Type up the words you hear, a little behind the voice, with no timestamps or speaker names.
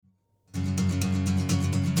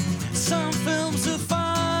Some films are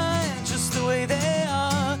fine just the way they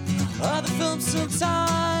are. Other films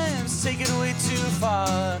sometimes take it way too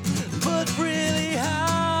far. But really,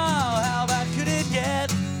 how bad could it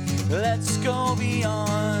get? Let's go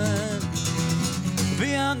beyond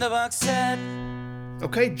the box set.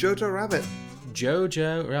 Okay, Jojo Rabbit.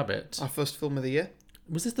 Jojo Rabbit. Our first film of the year.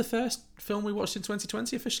 Was this the first film we watched in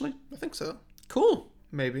 2020 officially? I think so. Cool.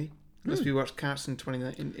 Maybe. Unless we watched Cats in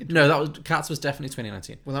 2019. No, Cats was definitely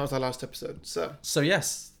 2019. Well, that was our last episode. So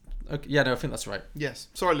yes. Okay, yeah, no, I think that's right. Yes.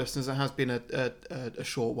 Sorry, listeners. It has been a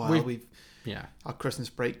short while. Our Christmas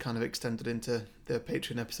break kind of extended into the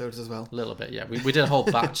Patreon episodes as well. A little bit, yeah. We did a whole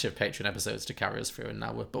batch of Patreon episodes to carry us through, and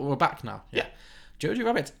now we're back now. Yeah. Jojo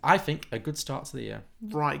Rabbit, I think a good start to the year.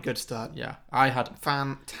 Right, good start. Yeah, I had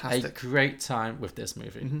fantastic, a great time with this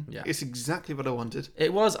movie. Mm-hmm. Yeah, it's exactly what I wanted.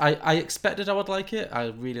 It was. I expected I would like it. I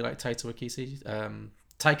really like Taika Waititi.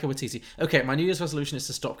 Okay, my New Year's resolution is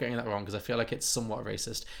to stop getting that wrong because I feel like it's somewhat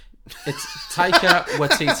racist. It's Taika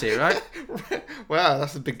Waititi, right? Wow,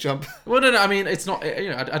 that's a big jump. Well, no, I mean, it's not,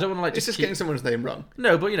 I don't want to like... It's just getting someone's name wrong.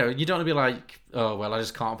 No, but, you don't want to be like, oh, well, I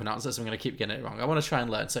just can't pronounce it, so I'm going to keep getting it wrong. I want to try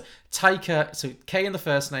and learn. So, Taika, so K in the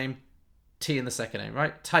first name, T in the second name,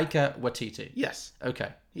 right? Taika Waititi. Yes. Okay.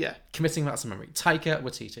 Yeah. Committing that to memory. Taika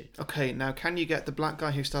Waititi. Okay, now can you get the black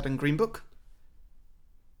guy who starred in Green Book?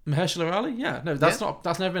 Mahershala Ali? Yeah. No, that's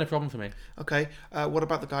never been a problem for me. Okay. What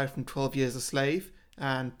about the guy from 12 Years a Slave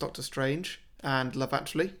and Doctor Strange and Love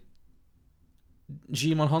Actually?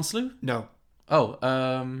 Jimon Hounslow? No. Oh,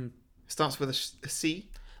 starts with a C.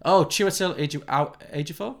 Oh, Chiwetel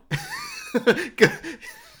Ejiofor?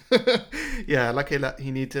 Yeah, like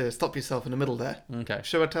you need to stop yourself in the middle there. Okay.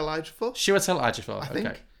 Chiwetel Ejiofor? Chiwetel Ejiofor, I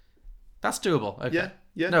think. That's doable. Okay.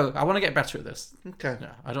 Yeah. No, I want to get better at this. Okay. No,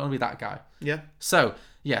 I don't want to be that guy. Yeah. So,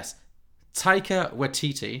 yes. Taika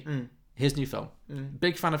Waititi, his new film.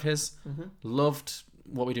 Big fan of his. Mm-hmm. Loved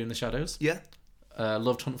What We Do in the Shadows. Yeah.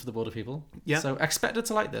 Loved Hunt for the Border People. Yeah. So, expected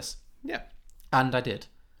to like this. Yeah. And I did.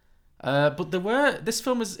 But this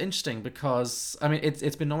film is interesting because, I mean,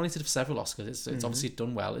 it's been nominated for several Oscars. It's obviously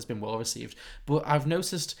done well. It's been well received. But I've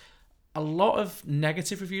noticed a lot of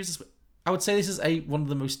negative reviews. I would say this is one of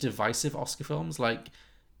the most divisive Oscar films. Like,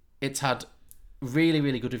 it's had really,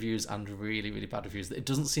 really good reviews and really, really bad reviews. It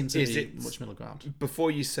doesn't seem to be much middle ground.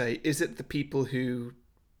 Before you say, is it the people who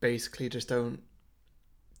basically just don't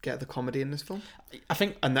get the comedy in this film? I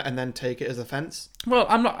think, and then take it as offence? Well,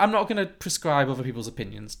 I'm not going to prescribe other people's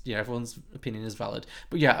opinions. Yeah, everyone's opinion is valid.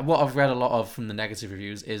 But yeah, what I've read a lot of from the negative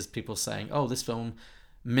reviews is people saying, "Oh, this film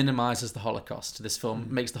minimizes the Holocaust. This film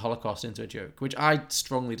makes the Holocaust into a joke," which I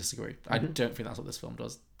strongly disagree. I don't think that's what this film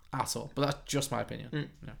does at all. But that's just my opinion.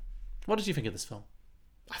 Yeah. What did you think of this film?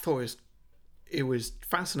 I thought it was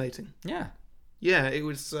fascinating. Yeah. Yeah, it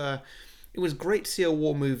was great to see a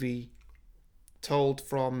war movie told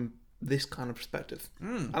from this kind of perspective.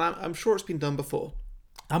 And I'm sure it's been done before.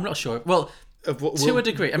 I'm not sure. Well, to a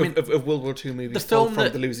degree. I mean, of World War II movies told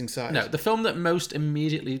from the losing side. No, the film that most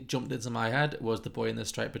immediately jumped into my head was The Boy in the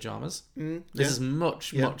Striped Pajamas. This is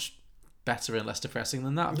much better and less depressing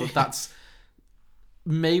than that, but that's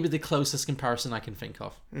maybe the closest comparison I can think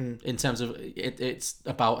of in terms of it's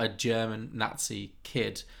about a German Nazi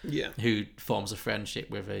kid who forms a friendship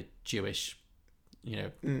with a Jewish,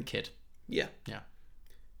 kid. Yeah.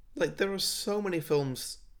 Like, there are so many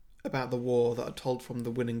films about the war that are told from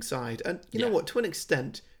the winning side, and you know what? To an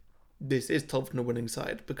extent, this is told from the winning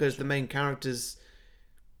side because the main characters,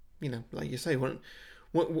 like you say, one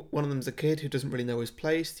of them's a kid who doesn't really know his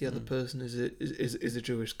place. The other person is a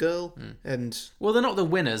Jewish girl, and well, they're not the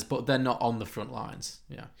winners, but they're not on the front lines.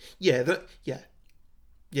 They're not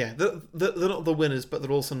the winners, but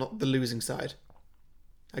they're also not the losing side,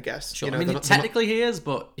 I guess. Sure. I mean, technically he is,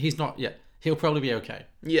 but he's not yet. He'll probably be okay.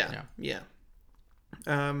 Yeah.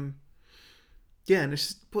 And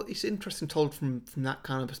it's interesting told from that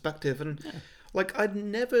kind of perspective, and like I'd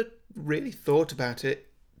never really thought about it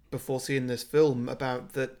before seeing this film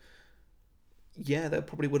about that. Yeah, there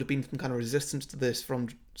probably would have been some kind of resistance to this from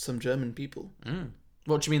some German people.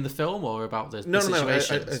 What do you mean, the film, or about the situation? No, as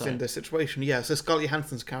in the situation. Yeah, so Scarlett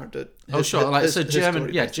Johansson's character.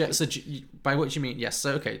 German. So by what you mean? Yes.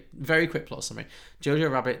 So okay, very quick plot summary.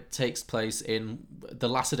 Jojo Rabbit takes place in the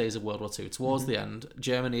latter days of World War II. Towards the end,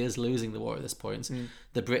 Germany is losing the war at this point.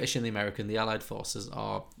 The British and the American, the Allied forces,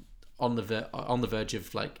 are on the verge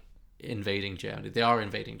of like invading Germany. They are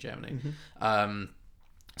invading Germany.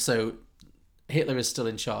 So Hitler is still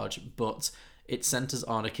in charge, but it centers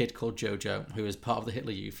on a kid called Jojo, who is part of the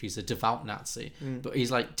Hitler Youth. He's a devout Nazi, but he's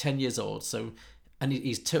like 10 years old. So, and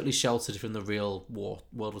he's totally sheltered from the real World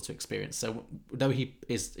War II experience. So, though he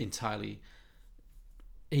is entirely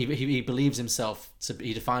he believes himself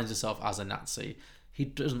he defines himself as a Nazi. He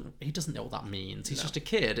doesn't know what that means. He's just a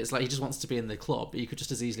kid. It's like he just wants to be in the club. But he could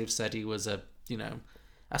just as easily have said he was a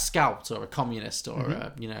scout or a communist or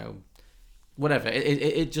a whatever.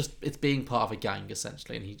 It's being part of a gang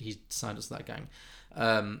essentially, and he signed up to that gang.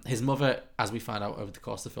 His mother, as we find out over the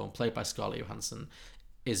course of the film, played by Scarlett Johansson,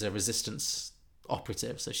 is a resistance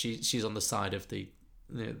operative. So she's on the side of the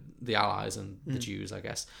Allies and the Jews, I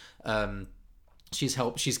guess.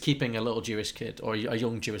 She's keeping a little Jewish kid, or a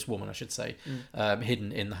young Jewish woman, I should say,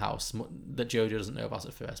 hidden in the house that Jojo doesn't know about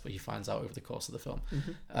at first, but he finds out over the course of the film.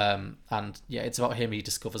 And yeah, it's about him. He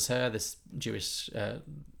discovers her, this Jewish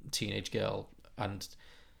teenage girl, and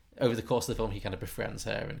over the course of the film, he kind of befriends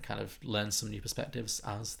her and kind of learns some new perspectives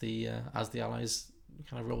as the Allies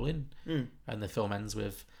kind of roll in. And the film ends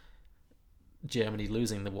with Germany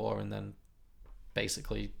losing the war, and then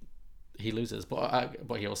basically he loses, but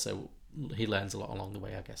he also learns a lot along the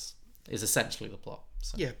way, I guess, is essentially the plot.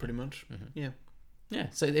 So. Yeah, pretty much. Yeah.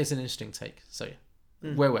 So it's an interesting take. So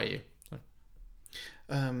yeah, where were you?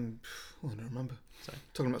 I don't remember. Sorry.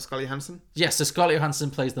 Talking about Scarlett Johansson. Yes, so Scarlett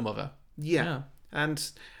Johansson plays the mother. Yeah.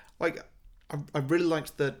 And like, I really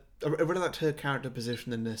liked her character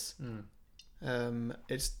position in this.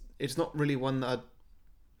 It's not really one that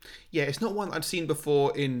it's not one I'd seen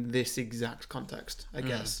before in this exact context, I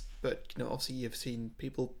guess. But obviously you've seen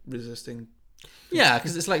people resisting. Yeah,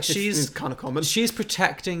 because it's like she's kind of common. She's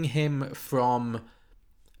protecting him from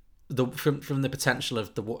the potential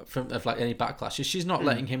of like any backlash. She's not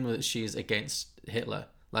letting him know that she's against Hitler.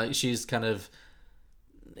 Like she's kind of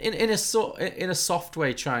in a soft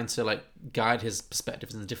way trying to like guide his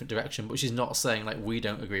perspectives in a different direction, but she's not saying like we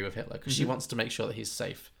don't agree with Hitler, because she wants to make sure that he's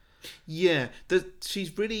safe. Yeah,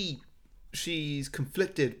 she's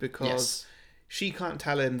conflicted because she can't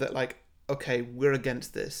tell him that like, okay, we're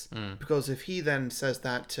against this, because if he then says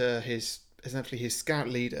that to his scout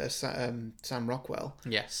leader Sam Rockwell,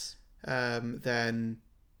 then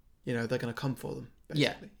they're going to come for them. Basically.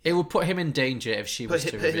 Yeah, it would put him in danger if she was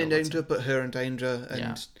to put him in danger, put her in danger,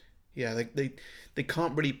 and they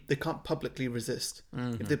can't publicly resist.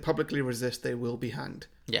 If they publicly resist, they will be hanged.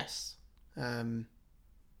 Yes.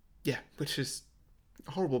 Yeah, which is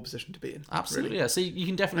a horrible position to be in. Absolutely, really. Yeah. So you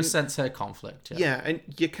can definitely sense her conflict. Yeah, and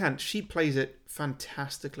you can. She plays it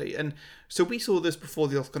fantastically. And so we saw this before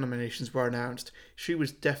the Oscar nominations were announced. She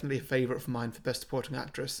was definitely a favourite of mine for Best Supporting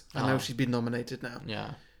Actress. I know she's been nominated now.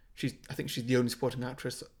 Yeah. I think she's the only supporting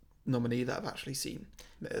actress nominee that I've actually seen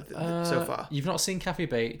so far. You've not seen Kathy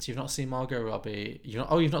Bates. You've not seen Margot Robbie.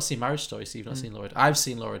 You've not seen Marriage Story. So you've not seen Laura. I've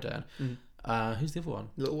seen Laura Dern. Who's the other one?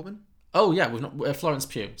 Little Woman. Oh yeah, we've not Florence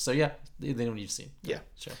Pugh. So yeah, the one you've seen. Yeah,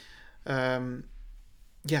 sure.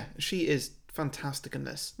 Yeah, she is fantastic in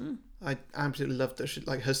this. I absolutely loved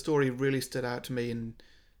her. Her story really stood out to me, and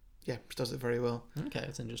she does it very well. Okay,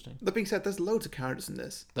 that's interesting. That being said, there's loads of characters in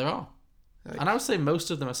this. There are, and I would say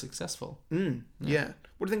most of them are successful. Yeah.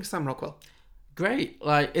 What do you think of Sam Rockwell? Great.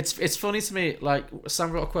 Like it's funny to me. Like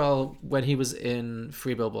Sam Rockwell, when he was in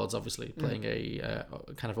Three Billboards, obviously playing a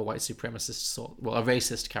kind of a white supremacist a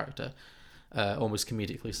racist character, almost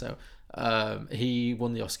comedically so. He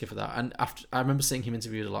won the Oscar for that, and I remember seeing him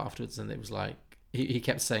interviewed a lot afterwards, and it was like he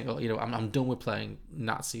kept saying, "Oh, I'm done with playing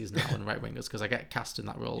Nazis now and right wingers because I get cast in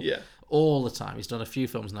that role all the time." He's done a few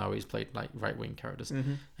films now where he's played like right wing characters,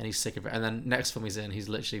 and he's sick of it. And then next film he's in, he's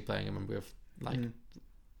literally playing a member of like.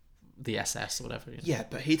 The SS or whatever. Yeah,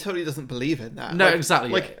 but he totally doesn't believe in that. No,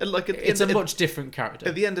 exactly. It's a much different character.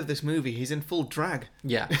 At the end of this movie, he's in full drag.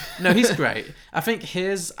 Yeah, no, he's great. I think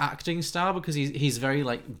his acting style, because he's very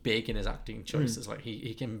like big in his acting choices. Like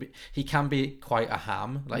he can be quite a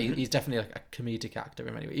ham. Like he's definitely like a comedic actor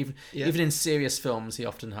in many ways. Even in serious films, he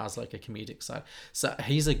often has like a comedic side. So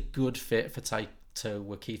he's a good fit for Taika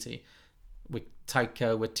Waititi.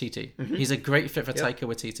 He's a great fit for Taika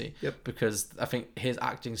Waititi because I think his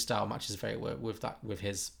acting style matches very well with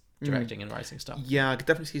his directing and writing style. Yeah, I could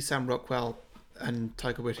definitely see Sam Rockwell and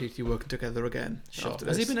Taika Waititi working together again. Sure.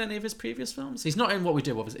 Has he been in any of his previous films? He's not in What We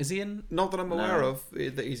Do. Is he in? Not that I'm aware of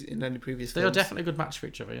that he's in any previous films. They are definitely a good match for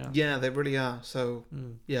each other, yeah. Yeah, they really are. So,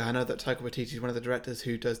 I know that Taika Waititi is one of the directors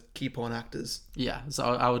who does keep on actors. Yeah, so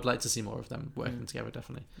I would like to see more of them working together,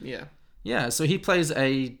 definitely. Yeah. Yeah, so he plays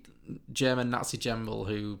a German Nazi general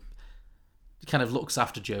who kind of looks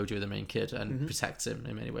after Jojo, the main kid, and protects him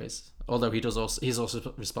in many ways. Although he's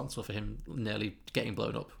also responsible for him nearly getting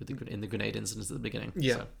blown up in the grenade incidents at the beginning.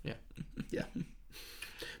 Yeah, so, yeah.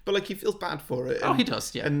 But like he feels bad for it. He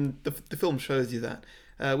does. Yeah, and the film shows you that.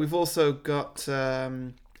 We've also got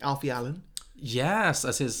Alfie Allen. Yes,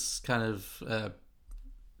 as his kind of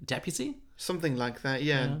deputy. Something like that.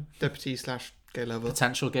 Yeah. Deputy / Gay lover.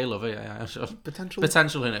 Potential gay lover, yeah, sure.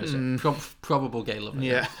 Potential, who knows? Yeah. Probable gay lover.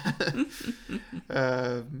 Yeah.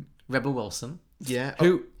 Rebel Wilson. Yeah.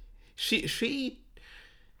 Who... She... she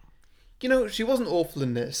wasn't awful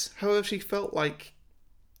in this. However, she felt like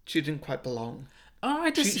she didn't quite belong. Oh,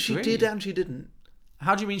 I disagree. She did and she didn't.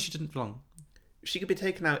 How do you mean she didn't belong? She could be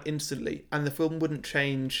taken out instantly, and the film wouldn't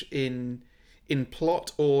change in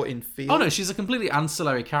plot or in feel. Oh no, she's a completely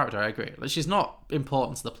ancillary character. I agree. Like, she's not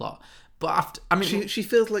important to the plot, but she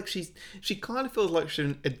feels like she kind of feels like she's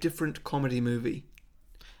in a different comedy movie,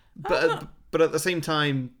 but at the same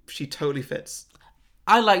time, she totally fits.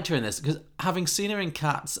 I liked her in this because having seen her in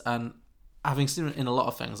Cats and having seen her in a lot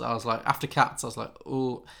of things, I was like, after Cats, I was like,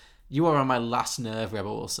 oh, you are on my last nerve,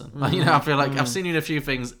 Rebel Wilson. I feel like I've seen you in a few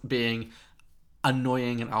things being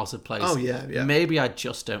annoying and out of place. Oh yeah. Maybe I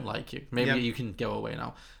just don't like you. Maybe you can go away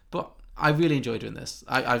now. But I really enjoyed doing this.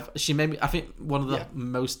 She made me. I think one of the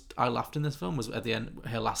most I laughed in this film was at the end,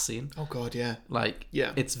 her last scene. Oh god, yeah.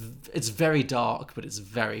 It's very dark, but it's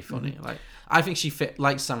very funny. Like, I think she fit,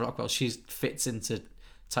 like Sam Rockwell. She fits into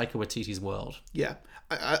Taika Waititi's world. Yeah,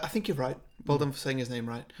 I think you're right. Well done for saying his name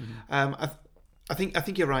right. I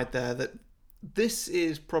think you're right there. That this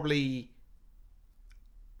is probably,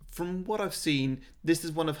 from what I've seen, this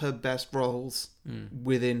is one of her best roles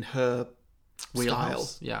within her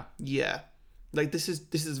wheelhouse. Style. Yeah. Like this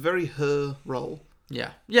is very her role.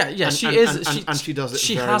 Yeah. And she does it.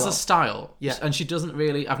 She very has well. a style. Yeah, and she doesn't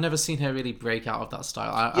really. I've never seen her really break out of that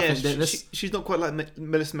style. I think she's not quite like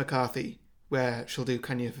Melissa McCarthy, where she'll do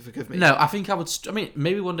 "Can You Forgive Me?" No, I think I would.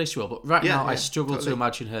 Maybe one day she will, but right now I struggle to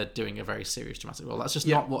imagine her doing a very serious dramatic role. That's just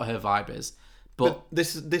not what her vibe is. But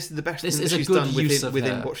this is the best this thing is that she's a good done use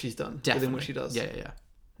within what she's done. Definitely. Within what she does. Yeah.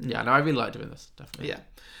 Yeah, no, I really like doing this. Definitely. Yeah.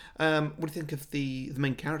 What do you think of the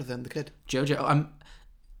main character then, the kid? Jojo, I'm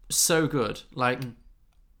so good. Like,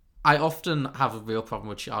 I often have a real problem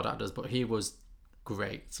with child actors, but he was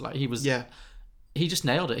great. Like, he was... Yeah. He just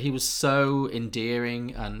nailed it. He was so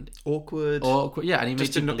endearing and... Awkward. Yeah, and he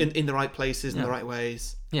just made in the right places, in the right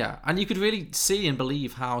ways. Yeah, and you could really see and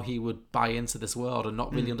believe how he would buy into this world and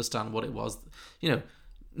not really understand what it was,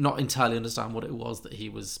 not entirely understand what it was that he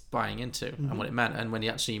was buying into and what it meant. And when he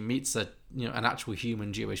actually meets an actual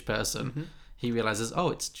human Jewish person, he realizes,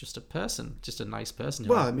 oh, it's just a person, just a nice person.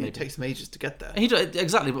 Well, I mean, it takes him ages to get there.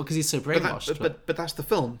 Exactly, because he's so brainwashed. But that's the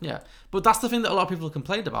film. Yeah, but that's the thing that a lot of people have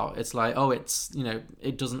complained about. It's like, oh, it's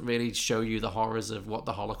it doesn't really show you the horrors of what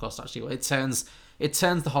the Holocaust actually was. It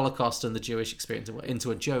turns the Holocaust and the Jewish experience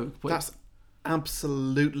into a joke. But that's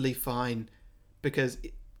absolutely fine, because.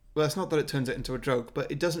 Well, it's not that it turns it into a joke,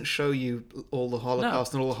 but it doesn't show you all the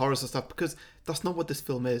Holocaust and all the horrors and stuff, because that's not what this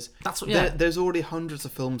film is. That's what. There's already hundreds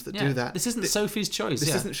of films that do that. This isn't Sophie's Choice.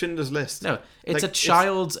 This isn't Schindler's List. No, it's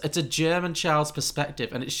it's a German child's perspective,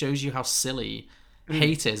 and it shows you how silly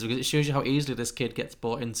hate is, because it shows you how easily this kid gets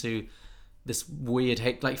bought into this weird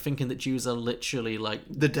hate, like thinking that Jews are literally like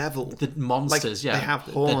the devil, the monsters. Like, they have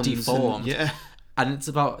horns, they're deformed. And it's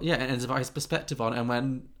about his perspective on it, and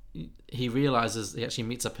when he realizes he actually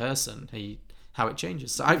meets a person, how it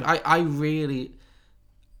changes. So I really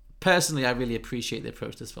personally appreciate the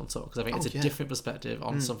approach this film took, because I think it's a different perspective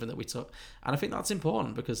on something that we took, and I think that's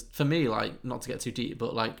important, because for me, like, not to get too deep,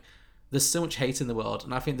 but like, there's so much hate in the world,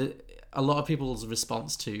 and I think that a lot of people's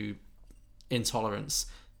response to intolerance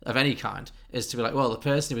of any kind is to be like, well, the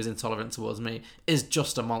person who is intolerant towards me is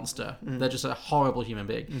just a monster. They're just a horrible human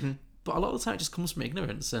being. But a lot of the time it just comes from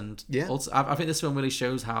ignorance, and also, I think this film really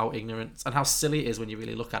shows how ignorance and how silly it is when you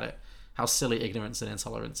really look at it, how silly ignorance and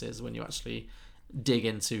intolerance is when you actually dig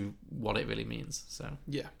into what it really means. So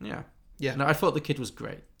yeah. No, I thought the kid was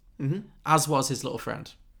great, as was his little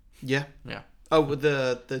friend. Yeah. Oh, with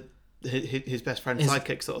his best friend,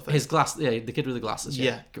 sidekick sort of thing. The kid with the glasses.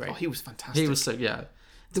 Yeah, great. Oh, he was fantastic. He was so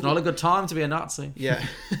It's not a good time to be a Nazi. Yeah.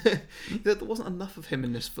 There wasn't enough of him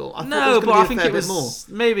in this film. I think it was more.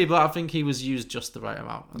 Maybe, but I think he was used just the right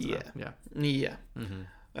amount. Yeah.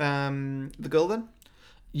 The girl then?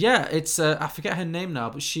 Yeah, it's I forget her name now,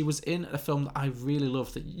 but she was in a film that I really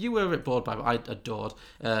loved that you were a bit bored by, but I adored.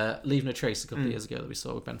 Leave No Trace, a couple of years ago, that we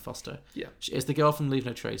saw with Ben Foster. Yeah. It's the girl from Leave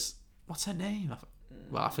No Trace. What's her name?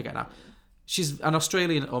 I forget now. She's an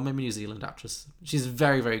Australian or maybe New Zealand actress. She's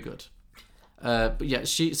very, very good. But yeah,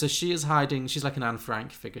 she is hiding. She's like an Anne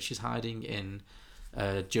Frank figure. She's hiding in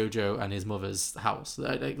Jojo and his mother's house.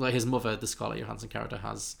 Like his mother, the Scarlett Johansson character,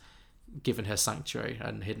 has given her sanctuary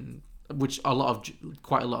and hidden, which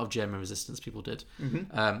quite a lot of German resistance people did.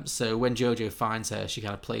 So when Jojo finds her, she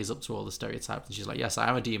kind of plays up to all the stereotypes, and she's like, "Yes, I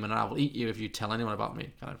am a demon, and I will eat you if you tell anyone about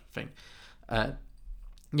me," kind of thing.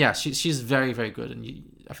 She's very, very good, and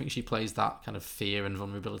I think she plays that kind of fear and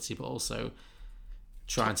vulnerability, but also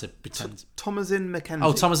trying to pretend. Thomasin McKenzie.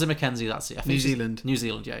 Oh, Thomasin McKenzie, that's it. I think New Zealand. New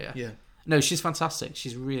Zealand, yeah. No, she's fantastic.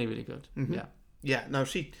 She's really, really good. Mm-hmm. Yeah. Yeah, no,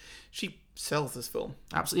 she sells this film.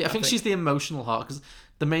 Absolutely. I think she's the emotional heart, because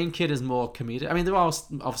the main kid is more comedic. I mean, there are,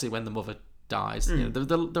 obviously, when the mother dies, you know,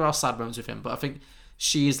 there are sad moments with him, but I think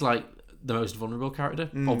she's like the most vulnerable character,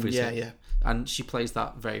 obviously. Yeah. And she plays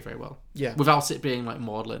that very, very well. Yeah. Without it being like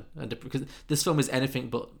maudlin, because this film is anything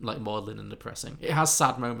but like maudlin and depressing. It has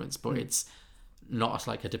sad moments, but it's not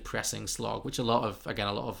like a depressing slog, which a lot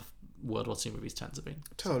of World War II movies tend to be.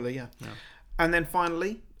 Totally, yeah. And then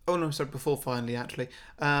finally, before finally, actually,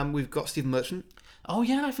 we've got Stephen Merchant. Oh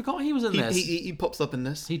yeah, I forgot he was in this. He pops up in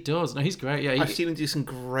this. He does. No, he's great. Yeah, I've seen him do some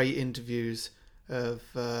great interviews of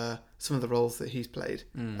some of the roles that he's played,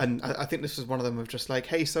 and I think this was one of them of just like,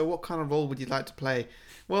 hey, so what kind of role would you like to play?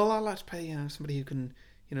 Well, I'd like to play somebody who can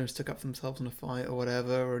stick up for themselves in a fight or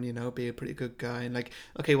whatever, and be a pretty good guy. And like,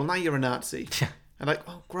 okay, well now you're a Nazi. And like,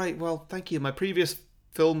 oh great, well thank you. My previous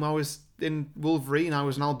film, I was in Wolverine. I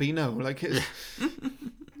was an albino. Like,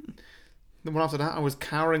 the one after that, I was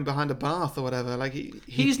cowering behind a bath or whatever. Like,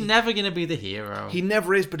 he's never going to be the hero. He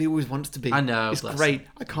never is, but he always wants to be. I know. It's great.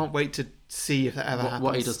 I can't wait to see if that ever happens.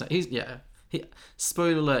 What he does now.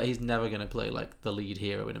 Spoiler alert, he's never going to play like the lead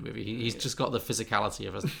hero in a movie. He's just got the physicality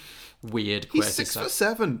of a weird, quirky He's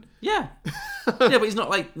 6'7". Yeah. But he's not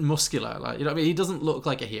like muscular. Like, you know what I mean? He doesn't look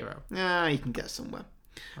like a hero. Yeah, he can get somewhere.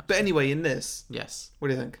 But anyway, in this, yes. What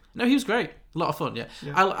do you think? No, he was great. A lot of fun. Yeah.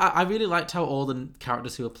 I really liked how all the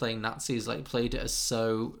characters who were playing Nazis like played it as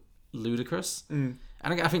so ludicrous. And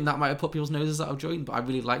I think that might have put people's noses out of joint, but I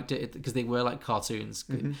really liked it because they were like cartoons.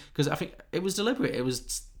 Because I think it was deliberate. It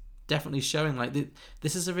was definitely showing like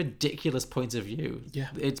this is a ridiculous point of view. Yeah.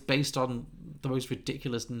 It's based on the most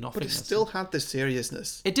ridiculous nothingness. But it still had this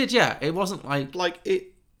seriousness. It did, yeah. It wasn't like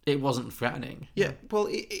it. It wasn't threatening. Yeah. Well,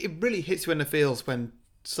 it really hits you in the feels when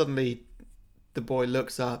suddenly the boy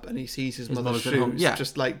looks up and he sees his mother's shoes. Yeah.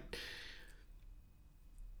 Just like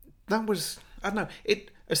that was, I don't know.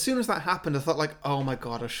 As soon as that happened, I thought like, oh my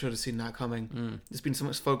god, I should have seen that coming. There's been so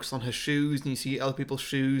much focus on her shoes, and you see other people's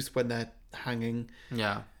shoes when they're hanging.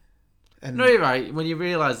 Yeah. And no, you're right. When you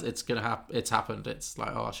realise it's gonna it's happened, it's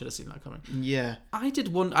like, oh, I should have seen that coming. Yeah. I did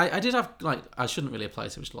have like, I shouldn't really apply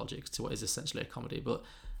too much logic to what is essentially a comedy, but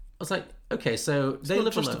I was like, okay, so it's they not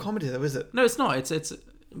live just alone. a comedy though, is it? No, it's not. It's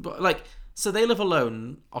but like, so they live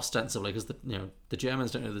alone ostensibly because the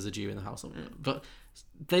Germans don't know there's a Jew in the house, but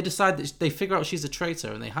they decide that they figure out she's a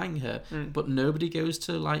traitor and they hang her, but nobody goes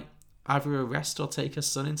to like either arrest or take her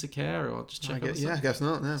son into care or just check. I guess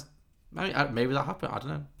not. No. Maybe that happened. I don't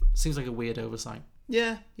know. Seems like a weird oversight.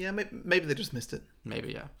 Yeah. Maybe they just missed it.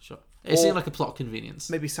 Maybe, yeah, sure. It seemed like a plot convenience.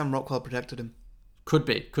 Maybe Sam Rockwell protected him. Could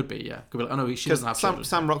be, yeah. Could be. Oh no, she doesn't have children.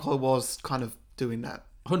 Sam Rockwell was kind of doing that.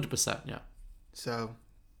 100%, yeah. So.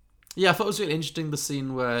 Yeah, I thought it was really interesting the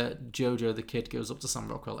scene where Jojo the kid goes up to Sam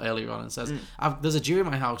Rockwell earlier on and says, "There's a Jew in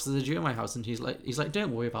my house. There's a Jew in my house," and he's like,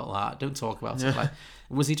 "Don't worry about that. Don't talk about it." Like,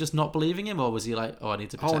 was he just not believing him, or was he like, "Oh, I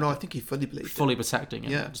need to"? Protect him? I think he fully believed. Fully protecting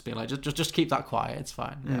him. Yeah, just being like, just keep that quiet. It's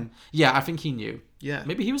fine. Yeah, yeah. I think he knew. Yeah,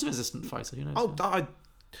 maybe he was a resistant fighter. Who knows?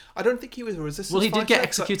 I don't think he was a resistant fighter. Well, he did get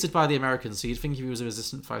executed by the Americans, so you'd think if he was a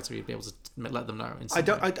resistant fighter, he'd be able to let them know. I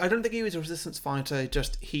don't think he was a resistance fighter.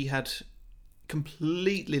 Just he had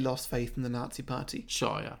completely lost faith in the Nazi party.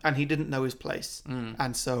 Sure, yeah. And he didn't know his place.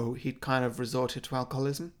 And so he'd kind of resorted to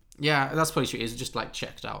alcoholism. Yeah, that's probably true. He's just like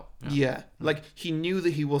checked out. Yeah. Like he knew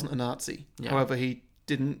that he wasn't a Nazi. Yeah. However, he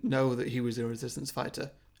didn't know that he was a resistance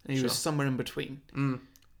fighter. And he was somewhere in between.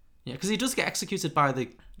 Yeah, because he does get executed by the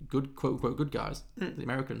good, quote-unquote, good guys, the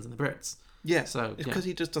Americans and the Brits. Yeah, so it's because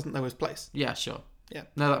he just doesn't know his place. Yeah, sure. Yeah.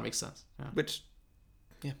 No, that makes sense. Yeah. Which,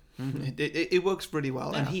 yeah, it works really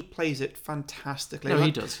well. Yeah. And he plays it fantastically. No,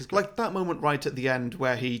 he does. He's great. Like that moment right at the end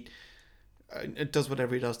where he does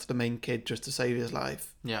whatever he does to the main kid just to save his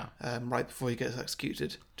life. Yeah. Right before he gets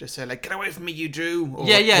executed. Just say, like, get away from me, you Jew. Or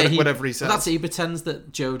whatever he says. That's it. He pretends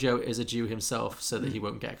that Jojo is a Jew himself so that he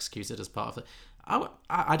won't get executed as part of it.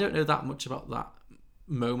 I don't know that much about that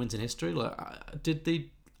moment in history. Like, did the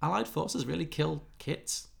Allied forces really kill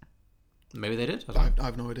kids? Maybe they did. I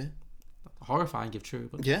have no idea. Horrifying, if true.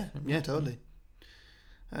 But yeah, totally.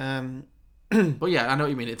 But yeah, I know what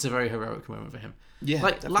you mean. It's a very heroic moment for him. Yeah,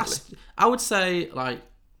 like definitely. I would say, like,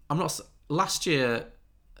 last year,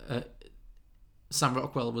 Sam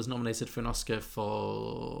Rockwell was nominated for an Oscar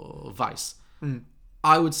for Vice.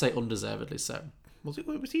 I would say undeservedly so. Was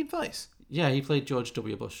he in Vice? Yeah, he played George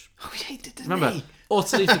W. Bush. Oh yeah, he did. Remember,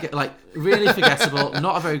 utterly really forgettable.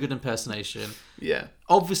 Not a very good impersonation. Yeah.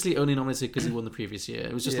 Obviously, only nominated because he won the previous year.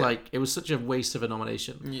 It was just it was such a waste of a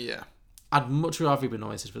nomination. Yeah. I'd much rather he be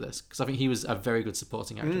nominated for this because I think he was a very good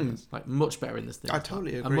supporting actor in this. Like, much better in this than I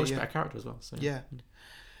totally agree. A much better character as well. So, yeah.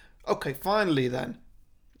 Okay, finally then.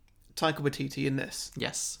 Taika Waititi in this.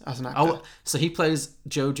 Yes. As an actor. Oh, so he plays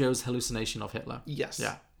Jojo's hallucination of Hitler. Yes.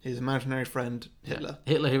 Yeah. His imaginary friend, Hitler.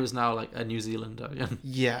 Yeah. Hitler, who is now like a New Zealander. Yeah.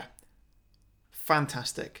 Yeah.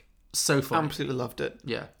 Fantastic. So funny. Absolutely loved it.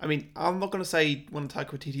 Yeah. I mean, I'm not going to say one of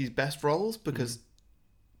Taika Waititi's best roles because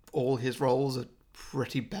all his roles are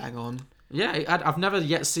pretty bang on. Yeah, I've never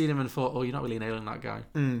yet seen him and thought, oh, you're not really nailing that guy.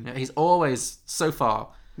 Yeah, he's always, so far,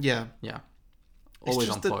 yeah, always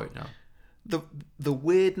on point now. The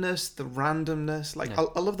weirdness, the randomness, like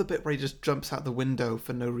I love the bit where he just jumps out the window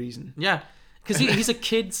for no reason. Yeah, because he's a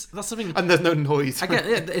kid. That's something. And there's no noise.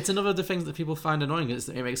 Again, it's another of the things that people find annoying is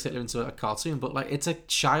that it makes Hitler into a cartoon, but like it's a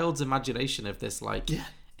child's imagination of this like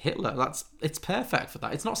Hitler. It's perfect for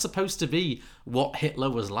that. It's not supposed to be what Hitler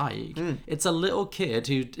was like. It's a little kid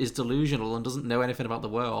who is delusional and doesn't know anything about the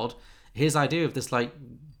world. His idea of this like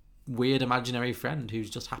weird imaginary friend who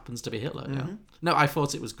just happens to be Hitler. Yeah. No, I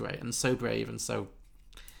thought it was great and so brave and so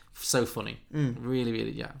funny. Really,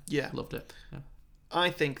 really, loved it. Yeah. I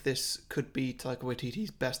think this could be Taika Waititi's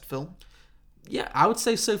best film. Yeah, I would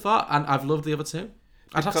say so far, and I've loved the other two.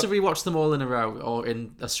 I'd have to rewatch them all in a row or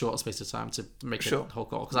in a short space of time to make a whole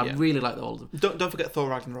call because I really like all of them. Don't forget Thor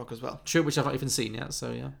Ragnarok as well. True, which I've not even seen yet.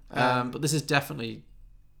 So yeah, but this is definitely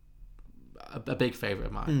a big favourite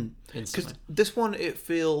of mine. Because this one, it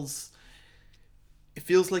feels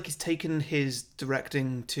like he's taken his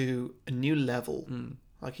directing to a new level.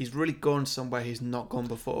 Like he's really gone somewhere he's not gone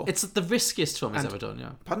before. It's the riskiest film he's ever done.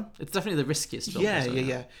 Yeah. Pardon? It's definitely the riskiest film.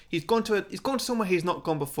 Yeah. He's gone to somewhere he's not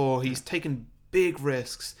gone before. He's taken big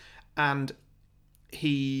risks, and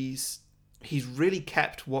he's really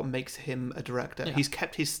kept what makes him a director. He's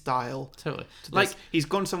kept his style. Totally. Like he's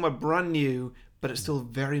gone somewhere brand new, but it's still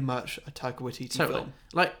very much a Taika Waititi film.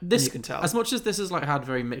 Like this, you can tell. As much as this has like had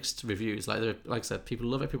very mixed reviews, like I said, people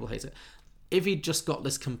love it, people hate it. If he just got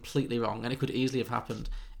this completely wrong, and it could easily have happened,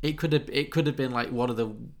 it could have been like one of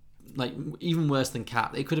the like even worse than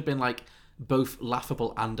Cat. It could have been like both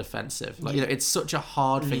laughable and offensive. Like it's such a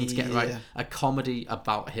hard thing to get right. A comedy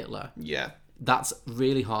about Hitler. Yeah. That's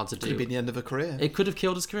really hard to do. Could have been the end of a career. It could have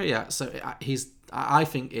killed his career, yeah. So I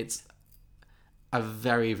think it's a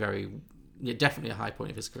very, very, definitely a high point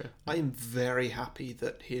of his career. I am very happy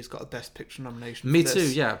that he has got a Best Picture nomination. Me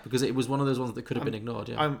too, yeah, because it was one of those ones that could have been ignored,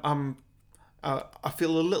 yeah. I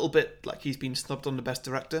feel a little bit like he's been snubbed on the Best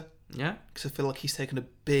Director. Yeah. Because I feel like he's taken a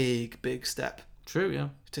big, big step. True, yeah.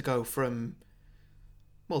 To go from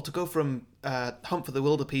Hunt for the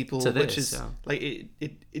Wilder People, to this, which is like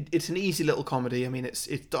it's an easy little comedy. I mean, it's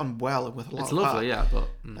done well and with a lot. It's of lovely, heart. Yeah,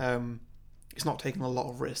 but it's not taking a lot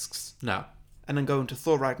of risks. No. And then going to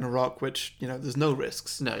Thor Ragnarok, which there's no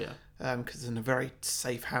risks. No, yeah. Because it's in a very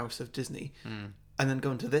safe house of Disney. And then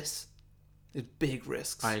going to this, there's big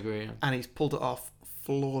risks. I agree. Yeah. And he's pulled it off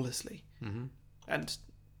flawlessly. And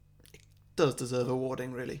it does deserve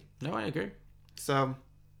awarding, really. No, I agree. So,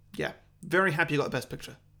 yeah, very happy you got a Best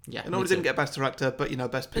Picture. Yeah, I know it didn't get Best Director, but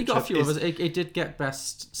Best Picture. It got a few others. It did get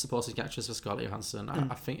Best Supporting Actress for Scarlett Johansson.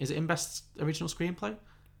 I think, is it in Best Original Screenplay?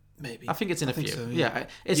 Maybe. I think it's in a few. So, yeah.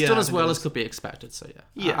 It's done as well as could be expected. So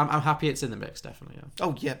yeah. I'm happy it's in the mix. Definitely. Yeah.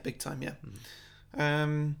 Oh yeah, big time. Yeah.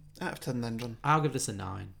 Out of 10 then, John. I'll give this a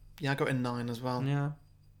 9. Yeah, I got a 9 as well. Yeah.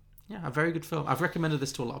 Yeah, a very good film. I've recommended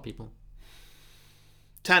this to a lot of people.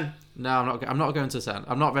 10. No, I'm not going to 10.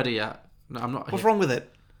 I'm not ready yet. No, I'm not. What's wrong with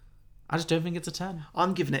it? I just don't think it's a 10.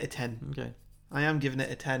 I'm giving it a 10. Okay. I am giving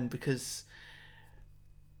it a 10 because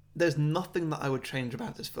there's nothing that I would change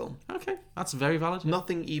about this film. Okay, that's very valid.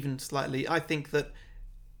 Nothing even slightly. I think that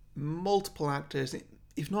multiple actors,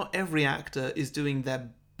 if not every actor, is doing their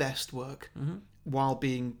best work while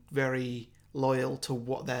being very loyal to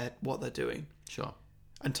what they're doing. Sure.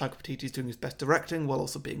 And Taika Waititi is doing his best directing while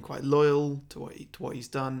also being quite loyal to what he's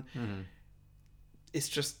done. It's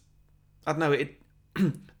just, I don't know,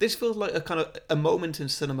 this feels like a kind of a moment in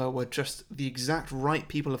cinema where just the exact right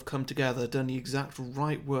people have come together, done the exact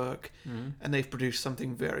right work, and they've produced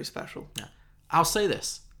something very special. Yeah. I'll say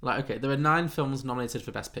this. Like, okay, there are 9 films nominated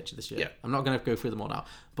for Best Picture this year. Yeah. I'm not going to go through them all now,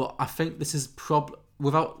 but I think this is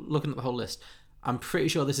without looking at the whole list, I'm pretty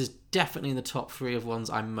sure this is definitely in the top 3 of ones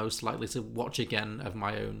I'm most likely to watch again of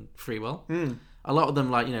my own free will. A lot of them,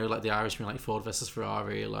 like, like The Irishman, like Ford versus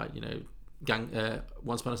Ferrari, like,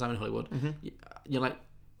 Once Upon a Time in Hollywood. You're like,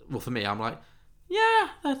 well, for me, I'm like, yeah,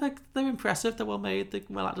 they're impressive, they're well made, they're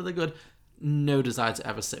well acted, they're good. No desire to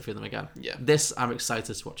ever sit through them again. Yeah. This, I'm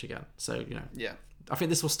excited to watch again. So, Yeah. I think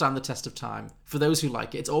this will stand the test of time. For those who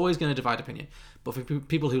like it, it's always going to divide opinion. But for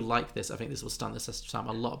people who like this, I think this will stand the test of time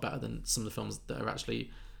a lot better than some of the films that are actually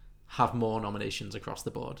have more nominations across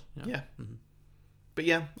the board. You know? Yeah. Mm-hmm. But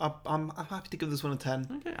yeah, I'm happy to give this one a 10.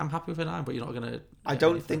 Okay, I'm happy with a 9, but you're not going to... I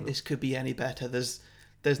don't think this could be any better. There's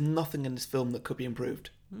nothing in this film that could be improved.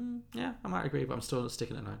 Yeah, I might agree, but I'm still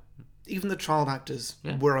sticking at 9. Even the child actors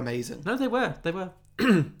were amazing. No, they were.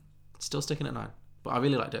 Still sticking at 9. But I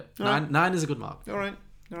really liked it. 9 is a good mark. All right.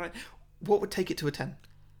 What would take it to a 10?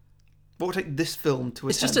 What would take this film to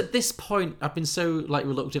a 10? It's just at this point, I've been so like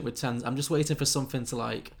reluctant with 10s. I'm just waiting for something to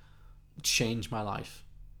like change my life.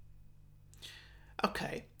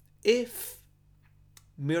 Okay, if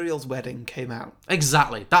Muriel's Wedding came out,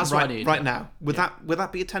 exactly, that's what I need right now. Would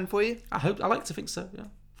that be a 10 for you? I like to think so. Yeah,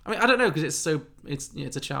 I mean, I don't know because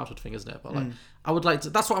it's a childhood thing, isn't it? But like, I would like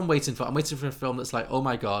to. That's what I'm waiting for. I'm waiting for a film that's like, oh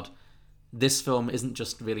my god, this film isn't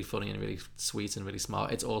just really funny and really sweet and really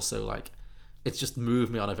smart. It's also like, it's just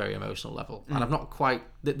moved me on a very emotional level. And I'm not quite.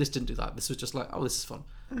 This didn't do that. This was just like, oh, this is fun.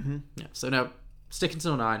 Mm-hmm. Yeah. So no, sticking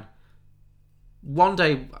to a 9. One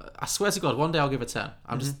day, I swear to God, one day I'll give a 10.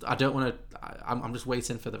 I don't want to. I'm just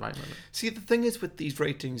waiting for the right moment. See, the thing is with these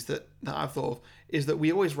ratings that I've thought of is that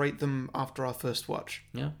we always rate them after our first watch.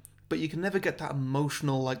 Yeah. But you can never get that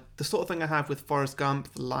emotional, like the sort of thing I have with Forrest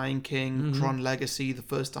Gump, The Lion King, Tron Legacy, the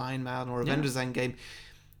first Iron Man, or Avengers Endgame.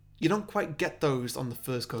 You don't quite get those on the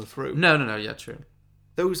first go through. No. Yeah, true.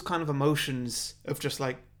 Those kind of emotions of just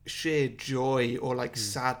like sheer joy or like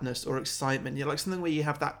sadness or excitement. Like something where you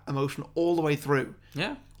have that emotion all the way through.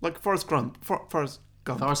 Yeah. Like Forrest Gump. Forrest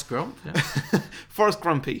Gump? Yeah. Forrest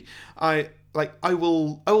Grumpy. I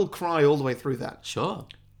will cry all the way through that. Sure.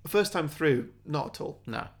 First time through, not at all.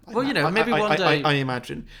 No. Well, maybe one day... I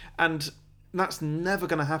imagine. And that's never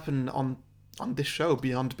going to happen on this show,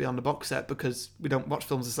 Beyond the Box Set, because we don't watch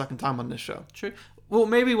films a second time on this show. True. Well,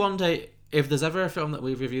 maybe one day... If there's ever a film that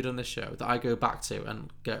we've reviewed on this show that I go back to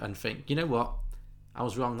and think, you know what, I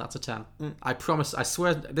was wrong. That's a 10. I promise. I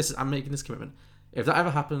swear. I'm making this commitment. If that ever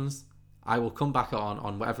happens, I will come back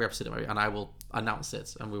on whatever episode I'm and I will announce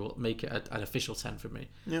it and we will make it an official 10 for me.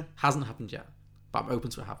 Yeah. Hasn't happened yet, but I'm open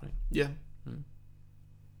to it happening. Yeah.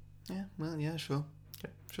 Yeah. Well, yeah. Sure.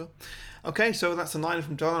 Okay. Sure. Okay. So that's a 9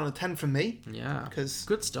 from John and a 10 from me. Yeah. Because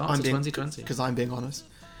good start to 2020. Because I'm being honest.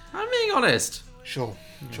 I'm being honest. Sure.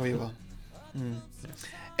 Sure you are.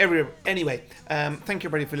 Anyway, thank you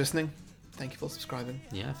everybody for listening. Thank you for subscribing.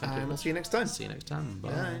 Yeah, thank you. We'll see you next time. See you next time. Bye.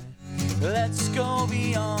 Bye. Let's go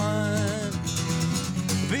beyond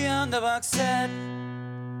the box set.